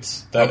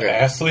athletes. That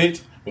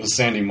athlete was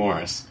Sandy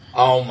Morris.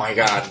 Oh my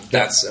God,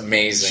 that's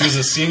amazing. She was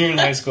a senior in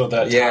high school at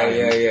that time.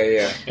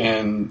 Yeah.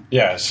 And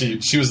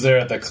she was there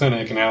at that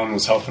clinic, and Alan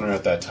was helping her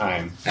at that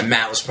time. And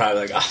Matt was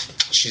probably like, oh,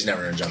 she's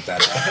never going to jump that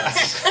high.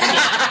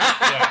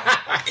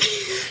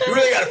 You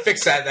really got to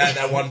fix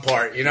that one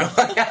part, you know?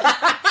 But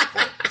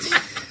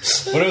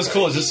it was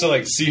cool just to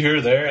like see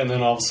her there, and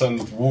then all of a sudden,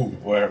 woo,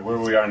 where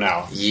we are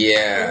now.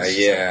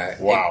 Yeah.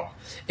 Wow.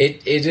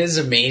 It is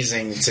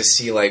amazing to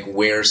see like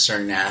where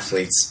certain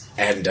athletes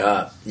end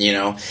up, you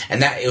know,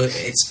 and that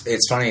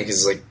it's funny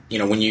because, like, you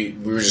know, when we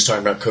were just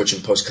talking about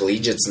coaching post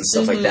collegiates and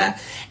stuff like that,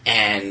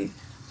 and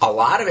a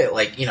lot of it,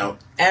 like, you know,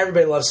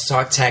 everybody loves to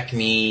talk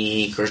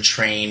technique or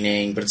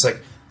training, but it's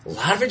like a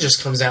lot of it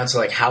just comes down to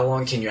like how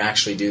long can you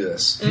actually do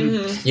this,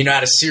 Mm-hmm. you know,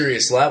 at a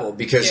serious level,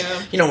 because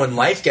you know, when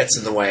life gets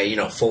in the way, you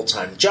know,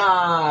 full-time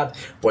job,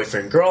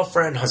 boyfriend,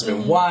 girlfriend,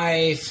 husband,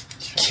 wife,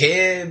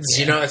 kids,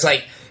 you know, it's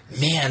like,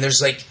 man,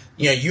 there's like,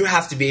 you know, you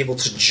have to be able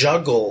to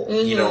juggle,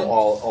 you know,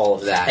 all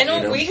of that. I know,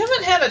 you know? we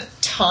haven't had a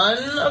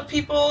ton of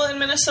people in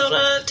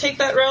Minnesota take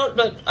that route,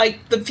 but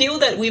like the few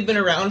that we've been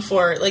around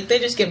for, like they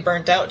just get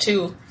burnt out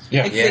too.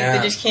 Yeah. Like, they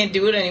just can't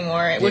do it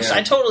anymore, which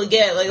I totally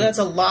get. Like that's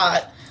a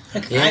lot.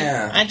 Like,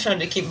 I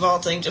tried to keep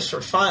vaulting just for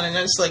fun, and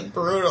it's like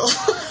brutal.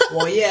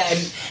 Well, yeah,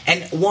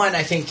 and one,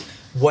 I think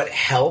what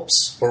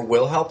helps or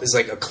will help is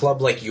like a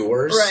club like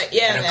yours, Right,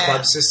 yeah, and a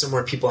club system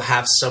where people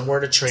have somewhere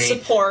to train,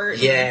 support,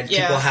 and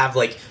people have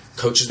like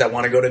coaches that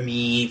want to go to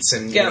meets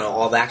and you know,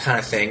 all that kind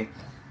of thing.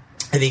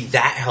 I think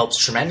that helps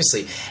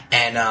tremendously,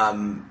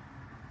 and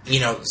you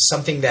know,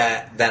 something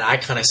that I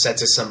kind of said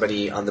to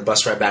somebody on the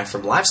bus ride back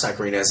from Livestock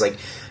Arena is like,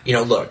 you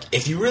know, look,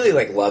 if you really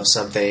like love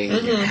something,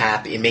 you're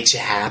happy, it makes you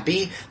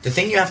happy. The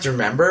thing you have to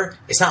remember,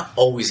 it's not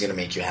always going to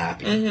make you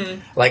happy.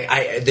 Like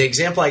the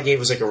example I gave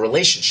was like a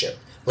relationship.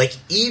 Like,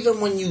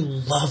 even when you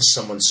love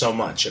someone so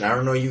much, and I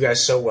don't know you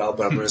guys so well,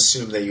 but I'm going to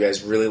assume that you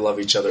guys really love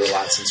each other a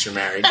lot since you're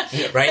married,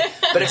 right?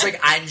 But it's like,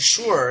 I'm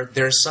sure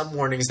there's some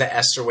mornings that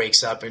Esther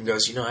wakes up and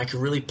goes, you know, I could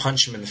really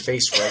punch him in the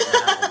face right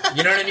now.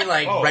 You know what I mean?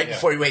 Like,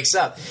 before he wakes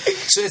up.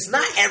 So it's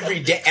not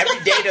every day.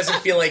 Every day doesn't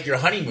feel like your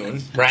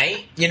honeymoon,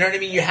 right? You know what I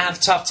mean? You have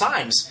tough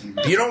times.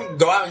 You don't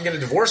go out and get a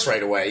divorce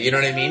right away. You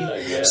know what I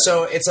mean?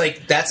 So it's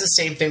like, that's the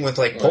same thing with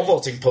like pole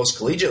vaulting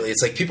post-collegiately.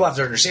 It's like, people have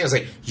to understand, it's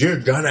like, you're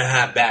going to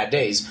have bad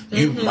days.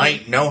 You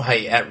might no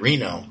height at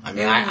Reno. I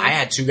mean, I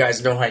had two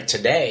guys no height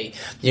today,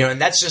 you know,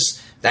 and that's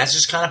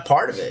just kind of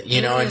part of it,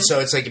 you know. And so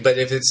it's like, but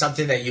if it's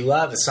something that you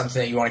love, it's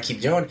something that you want to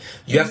keep doing,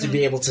 you have to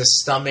be able to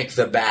stomach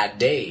the bad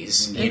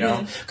days, you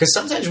know, because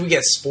sometimes we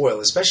get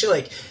spoiled,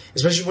 especially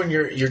when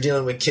you're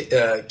dealing with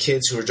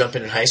kids who are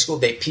jumping in high school.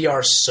 They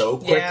PR so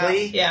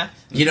quickly. Yeah.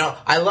 You know,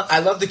 I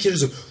love the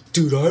kids who,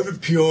 dude, I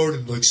haven't PR'd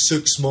in like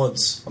 6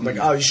 months. I'm like,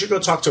 oh, you should go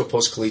talk to a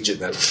post-collegiate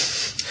then.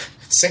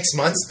 6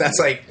 months? That's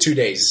like 2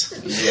 days.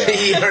 Yeah.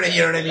 you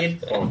know what I mean?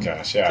 Oh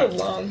gosh, yeah. It's a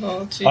long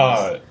haul,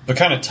 jeez. But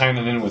kind of tying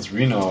it in with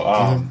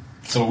Reno,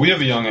 so we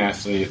have a young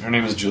athlete. Her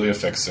name is Julia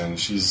Fixon.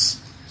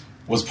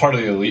 Was part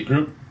of the elite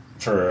group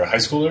for high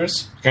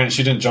schoolers. Kind of,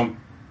 she didn't jump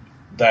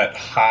that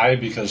high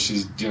because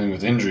she's dealing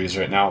with injuries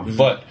right now.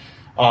 But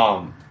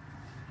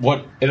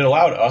what it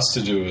allowed us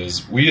to do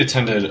is we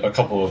attended a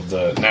couple of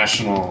the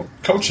national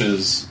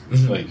coaches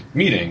like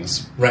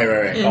meetings. Right.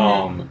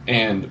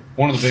 And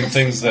one of the big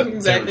things that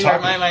exactly where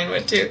my mind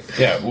went to.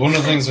 Yeah, one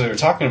of the things they were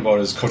talking about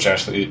is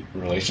coach-athlete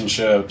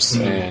relationships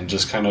and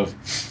just kind of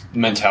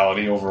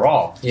mentality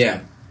overall.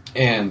 Yeah.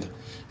 And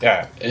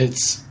yeah,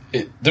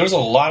 there's a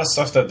lot of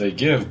stuff that they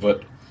give,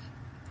 but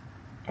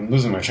I'm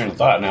losing my train of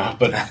thought now,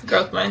 but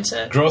growth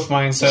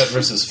mindset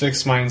versus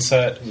fixed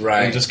mindset,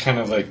 right? And just kind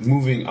of like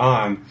moving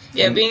on.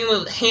 Yeah, being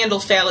able to handle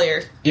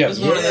failure was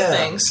one of the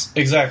things.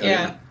 Exactly.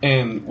 Yeah.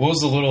 And what was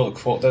the little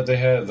quote that they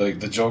had?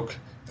 Like the joke.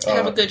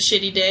 Have a good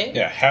shitty day.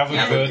 Yeah, have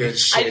a good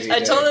shitty day.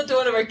 I told it to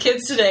one of our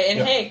kids today, and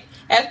hey,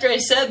 after I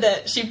said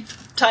that, she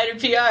tied her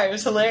PR. It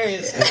was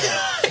hilarious.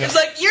 It's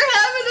like, you're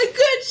having a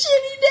good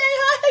shitty day.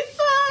 High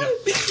five.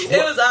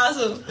 It was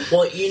awesome.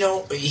 Well, you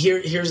know,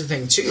 here's the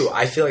thing too.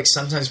 I feel like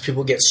sometimes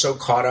people get so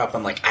caught up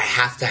on like, I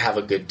have to have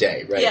a good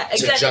day, right? Yeah,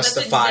 exactly. To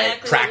justify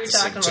That's exactly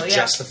practicing, to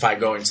justify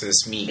going to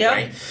this meet,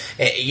 right?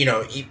 You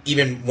know,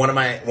 even one of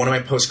my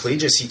post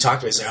collegiates, he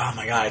talked to me. He's like, oh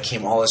my god, I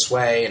came all this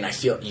way, and I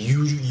feel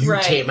you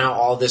came out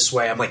all this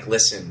way. I'm like,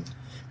 listen.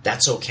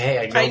 That's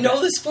okay. I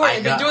know the sport.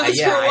 I've been doing this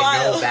for a while.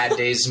 I know bad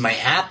days might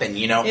happen,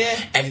 you know? Yeah.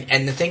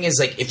 And the thing is,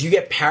 like, if you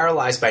get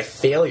paralyzed by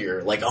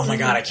failure, like, oh my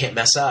God, I can't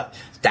mess up,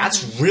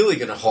 that's really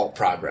going to halt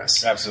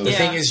progress. Absolutely. The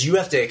thing is, you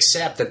have to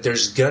accept that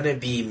there's going to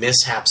be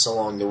mishaps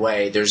along the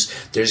way. There's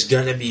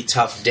going to be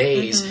tough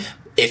days.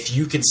 If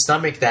you can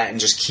stomach that and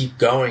just keep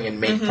going and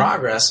make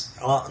progress,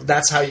 well,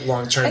 that's how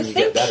long term you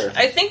get better.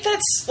 I think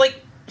that's, like,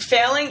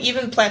 failing,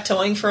 even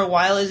plateauing for a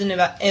while is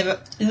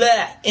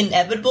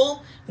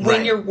inevitable.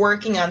 When you're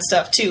working on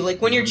stuff too,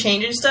 like when you're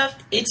changing stuff,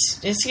 it's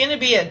going to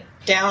be a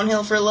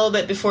downhill for a little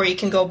bit before you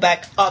can go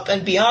back up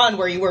and beyond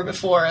where you were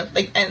before.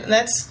 Like, and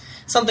that's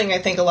something I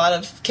think a lot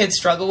of kids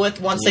struggle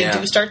with once they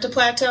do start to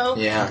plateau.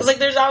 Yeah, because like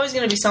there's always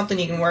going to be something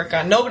you can work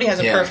on. Nobody has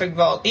a perfect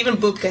vault. Even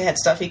Bubka had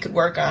stuff he could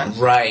work on.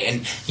 Right,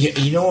 and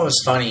you know what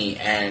was funny,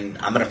 and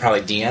I'm going to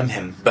probably DM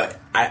him, but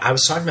I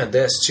was talking about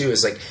this too.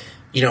 Is like,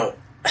 you know,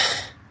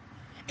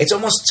 it's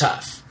almost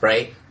tough,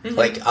 right?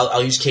 Like,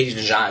 I'll use Katie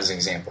Najat as an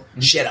example.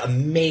 She had an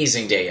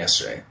amazing day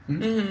yesterday.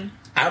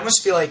 I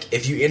almost feel like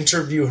if you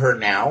interview her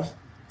now,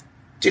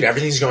 dude,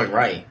 everything's going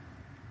right.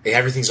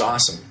 Everything's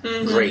awesome.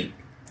 Great.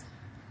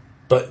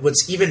 But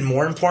what's even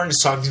more important is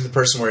talking to the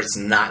person where it's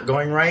not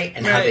going right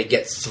and how they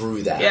get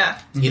through that. Yeah.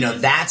 You know,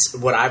 that's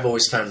what I've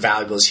always found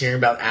valuable is hearing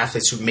about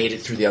athletes who made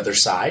it through the other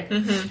side.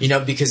 You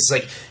know, because,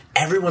 like,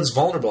 everyone's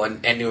vulnerable.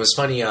 And it was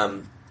funny,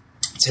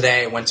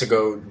 today I went to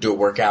go do a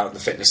workout in the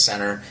fitness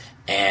center,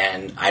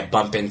 and I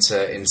bump into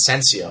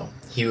Incencio.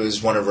 He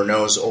was one of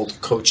Reno's old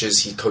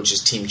coaches. He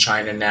coaches Team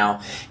China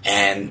now,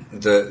 and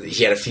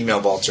he had a female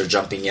vaulter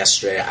jumping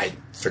yesterday. I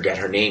forget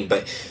her name,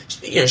 but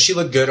she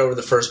looked good over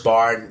the first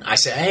bar. And I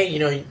said, hey,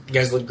 you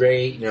guys look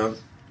great.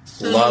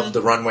 Love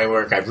the runway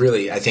work. I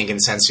think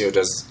Incencio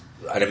does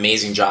an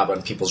amazing job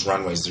on people's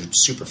runways. They're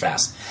super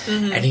fast.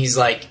 Mm-hmm. And he's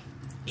like,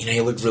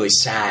 he looked really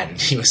sad.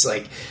 And he was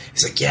like,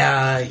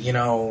 yeah,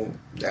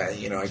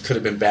 I could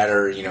have been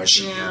better.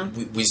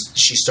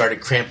 She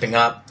started cramping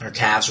up. Her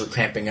calves were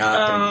cramping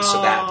up, and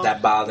so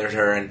that bothered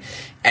her. And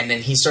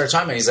then he started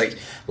talking about it. He's like,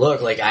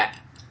 look, like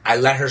I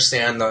let her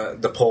stay on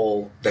the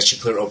pole that she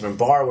cleared open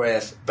bar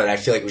with, but I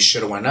feel like we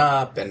should have went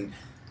up. And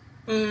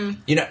and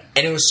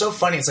it was so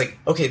funny. It's like,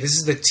 okay, this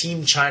is the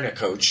Team China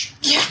coach.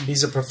 Yeah,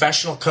 he's a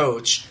professional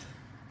coach.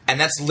 And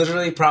that's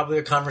literally probably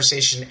a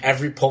conversation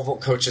every pole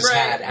vault coach has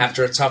had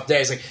after a tough day.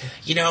 It's like,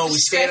 we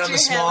stayed on the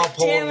small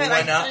pole and we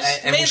went up,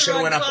 and we should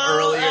have went up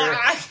earlier.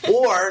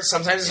 Or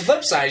sometimes it's the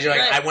flip side. You're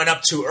like, I went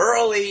up too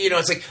early.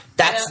 It's like,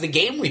 that's the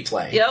game we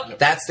play. Yep.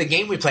 That's the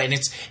game we play. And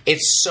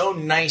it's so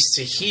nice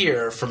to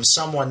hear from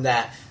someone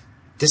that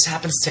this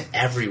happens to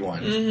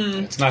everyone.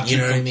 Mm-hmm. It's not too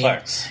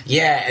complex. I mean?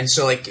 Yeah, and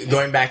so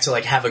going back to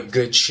have a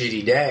good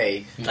shitty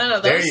day.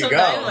 There you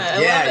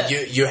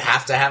go. You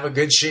have to have a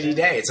good shitty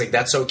day. It's like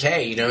that's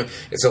okay.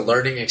 It's a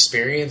learning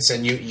experience,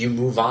 and you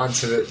move on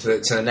to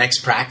the next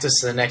practice,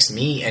 to the next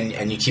meet,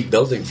 and you keep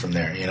building from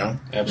there.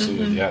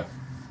 Absolutely, yeah.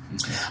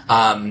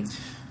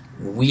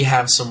 We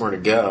have somewhere to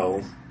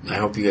go. I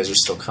hope you guys are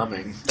still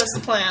coming. That's the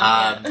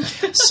plan.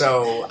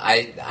 So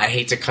I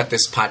hate to cut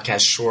this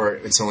podcast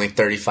short. It's only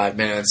 35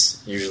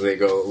 minutes. Usually they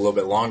go a little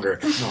bit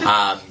longer.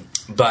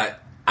 But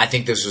I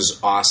think this was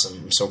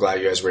awesome. I'm so glad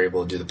you guys were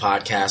able to do the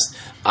podcast.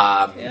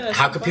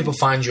 How can people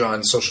find you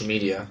on social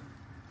media?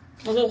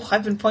 Oh,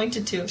 I've been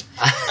pointed to.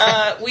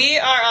 We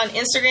are on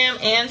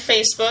Instagram and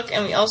Facebook,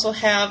 and we also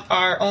have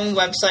our own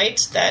website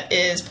that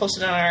is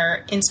posted on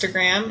our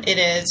Instagram. It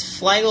is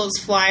Fleigle's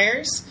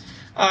Flyers.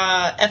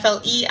 FLEIGLES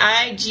FLYERS.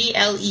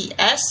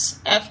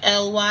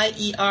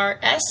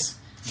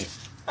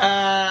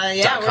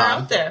 We're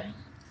out there.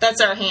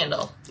 That's our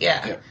handle. Yeah.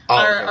 Okay.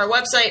 Our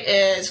website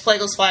is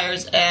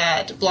FleiglesFlyers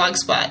at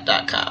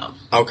blogspot.com.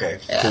 Okay,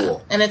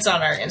 cool. And it's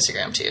on our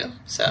Instagram too.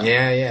 So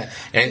yeah.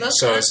 And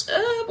so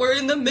we're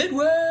in the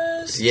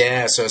Midwest.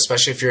 Yeah, so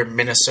especially if you're in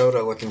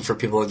Minnesota looking for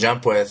people to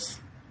jump with,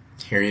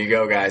 here you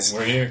go, guys.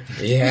 We're here.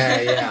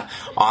 Yeah.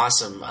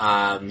 Awesome.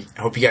 I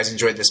hope you guys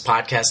enjoyed this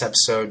podcast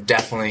episode.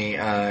 Definitely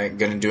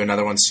going to do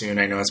another one soon.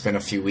 I know it's been a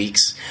few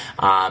weeks.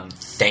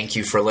 Thank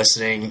you for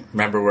listening.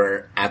 Remember,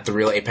 we're at The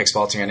Real Apex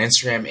Vaulting on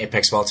Instagram,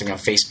 Apex Vaulting on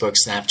Facebook,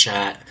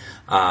 Snapchat,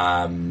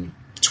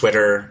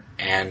 Twitter,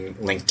 and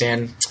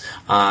LinkedIn.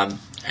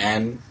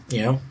 And,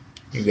 you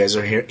guys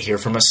are hear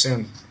from us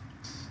soon.